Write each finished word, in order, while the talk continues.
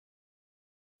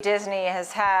Disney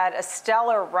has had a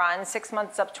stellar run, 6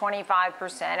 months up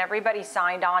 25%. Everybody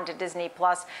signed on to Disney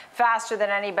Plus faster than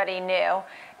anybody knew.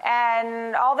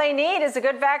 And all they need is a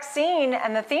good vaccine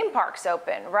and the theme parks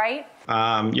open, right?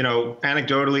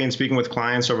 Anecdotally and speaking with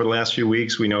clients over the last few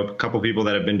weeks, we know a couple people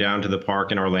that have been down to the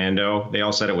park in Orlando. They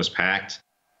all said it was packed.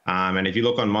 And if you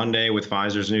look on Monday with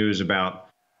Pfizer's news about,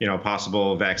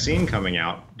 possible vaccine coming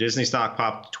out, Disney stock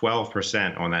popped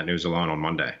 12% on that news alone on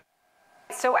Monday.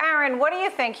 So, Aaron, what do you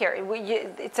think here?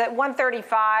 It's at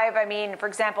 135. I mean, for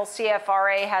example,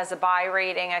 CFRA has a buy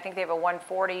rating. I think they have a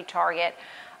 140 target.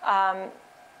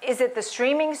 Is it the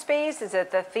streaming space? Is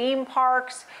it the theme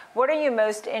parks? What are you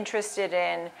most interested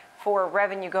in for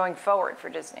revenue going forward for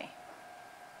Disney?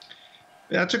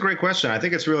 That's a great question. I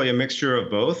think it's really a mixture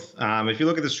of both. If you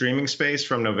look at the streaming space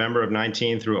from November of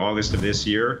 19 through August of this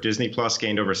year, Disney Plus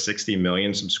gained over 60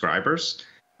 million subscribers.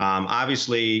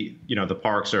 Obviously, the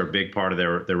parks are a big part of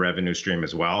their revenue stream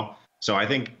as well. So I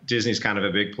think Disney's kind of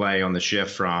a big play on the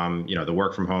shift from, the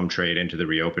work from home trade into the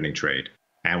reopening trade.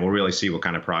 And we'll really see what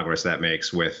kind of progress that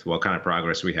makes with what kind of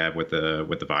progress we have with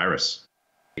the virus.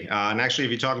 And actually,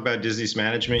 if you talk about Disney's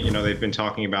management, they've been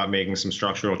talking about making some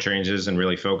structural changes and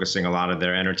really focusing a lot of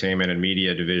their entertainment and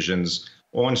media divisions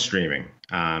on streaming.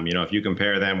 If you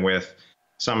compare them with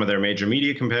some of their major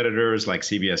media competitors like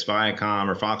CBS Viacom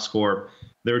or Fox Corp,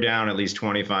 they're down at least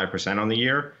 25% on the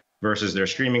year versus their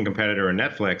streaming competitor in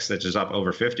Netflix, that's just up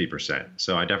over 50%.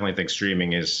 So I definitely think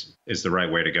streaming is the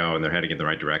right way to go, and they're heading in the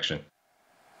right direction.